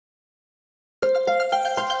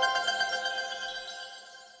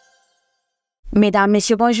Mesdames,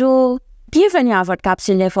 Messieurs, bonjour. Bienvenue à votre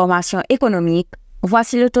capsule d'information économique.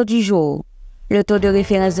 Voici le taux du jour. Le taux de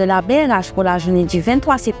référence de la BRH pour la journée du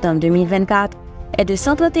 23 septembre 2024 est de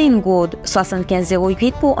 131 gouttes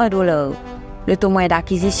 75,08 pour 1 dollar. Le taux moyen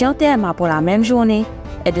d'acquisition TMA pour la même journée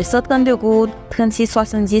est de 132 gouttes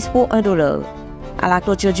 36,70 pour 1 dollar. À la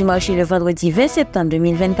clôture du marché le vendredi 20 septembre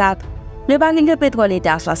 2024, le baril de pétrole était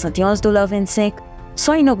à 71,25 $,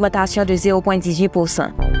 soit une augmentation de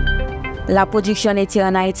 0,18%. La production laitière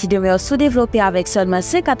en Haïti demeure sous-développée avec seulement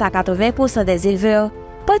 50 à 80% des éleveurs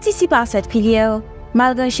participant à cette filière,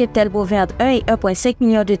 malgré un cheptel bovin entre 1 et 1,5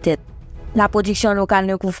 millions de têtes. La production locale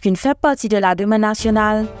ne couvre qu'une faible partie de la demande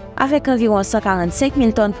nationale, avec environ 145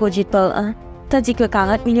 000 tonnes produites par an, tandis que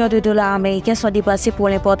 40 millions de dollars américains sont dépensés pour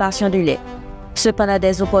l'importation de lait. Cependant,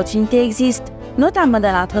 des opportunités existent, notamment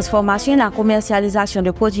dans la transformation et la commercialisation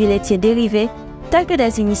de produits laitiers dérivés, tels que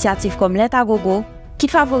des initiatives comme lait à gogo, qui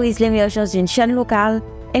favorisent l'émergence d'une chaîne locale,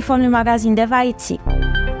 informe le magazine d'Haïti.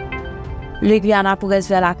 Le Guyana progresse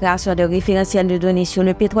vers la création de référentiels de données sur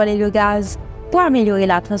le pétrole et le gaz pour améliorer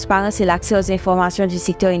la transparence et l'accès aux informations du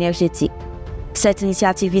secteur énergétique. Cette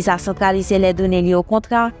initiative vise à centraliser les données liées aux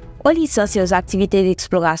contrats, aux licences et aux activités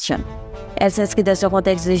d'exploration. Elle s'inscrit dans un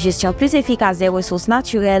contexte de gestion plus efficace des ressources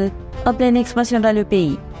naturelles en pleine expansion dans le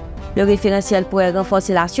pays. Le référentiel pourrait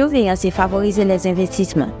renforcer la surveillance et favoriser les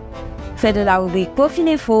investissements. Fin de la rubrique ProFin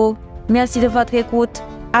Info. Merci de votre écoute.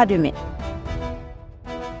 À demain.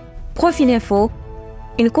 ProFin Info,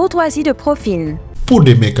 une courtoisie de ProFin. Pour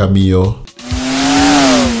des mecs amis,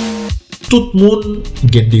 tout le monde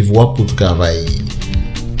a des voix pour travailler.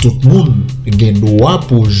 Tout le monde a des droits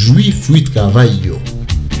pour jouir fruit travail.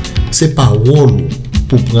 C'est pas rôle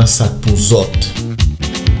pour prendre ça pour les autres.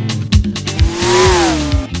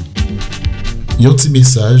 Un petit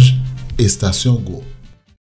message et station Go.